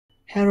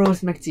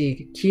Harold's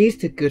McGee's Keys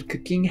to Good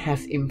Cooking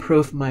has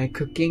improved my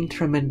cooking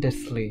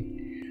tremendously.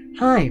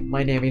 Hi,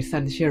 my name is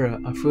Sanshiro,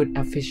 a food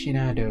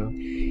aficionado.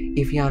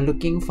 If you are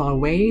looking for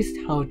ways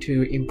how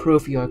to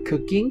improve your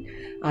cooking,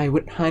 I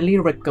would highly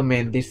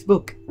recommend this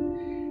book.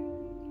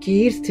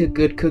 Keys to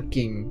Good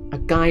Cooking, a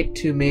guide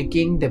to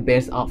making the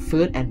best of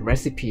food and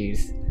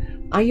recipes.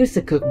 I used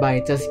to cook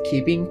by just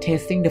keeping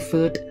tasting the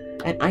food,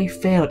 and I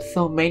failed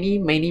so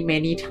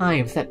many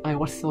times that I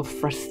was so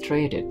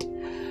frustrated.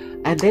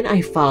 And then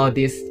I found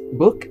this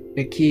book,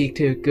 The Key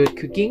to Good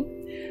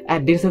Cooking,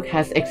 and this book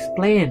has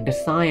explained the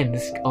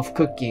science of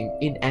cooking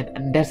in an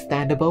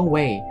understandable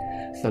way.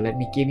 So let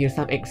me give you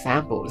some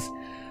examples.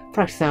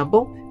 For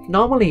example,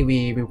 normally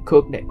we will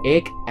cook the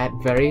egg at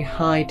very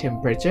high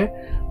temperature,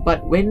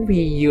 but when we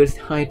use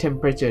high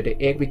temperature,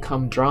 the egg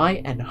become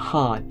dry and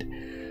hard.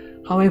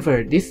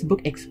 However, this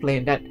book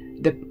explained that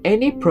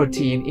any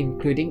protein,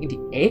 including the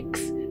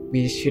eggs,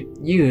 we should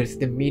use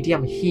the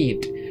medium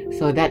heat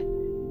so that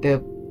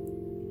the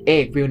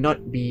egg will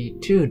not be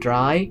too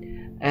dry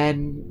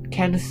and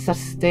can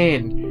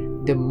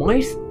sustain the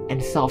moist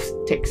and soft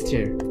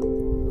texture.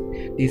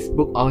 This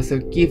book also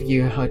gives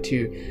you how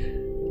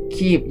to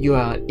keep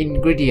your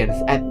ingredients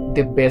at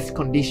the best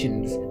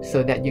conditions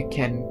so that you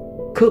can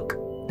cook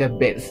the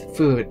best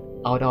food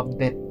out of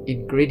that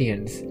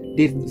ingredients.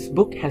 This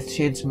book has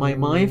changed my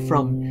mind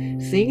from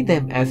seeing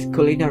them as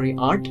culinary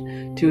art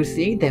to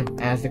seeing them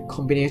as a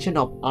combination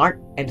of art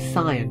and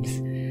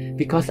science.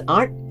 Because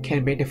art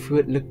can make the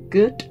food look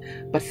good,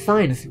 but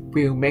science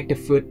will make the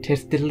food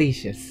taste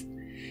delicious.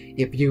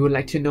 If you would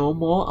like to know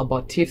more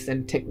about tips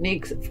and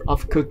techniques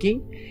of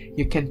cooking,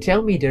 you can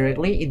tell me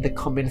directly in the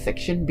comment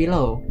section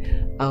below.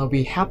 I'll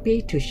be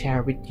happy to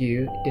share with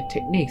you the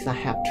techniques I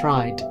have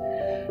tried.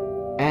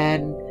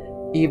 And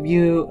if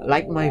you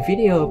like my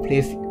video,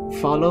 please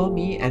follow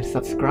me and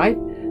subscribe,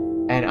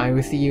 and I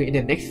will see you in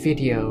the next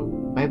video.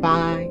 Bye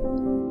bye.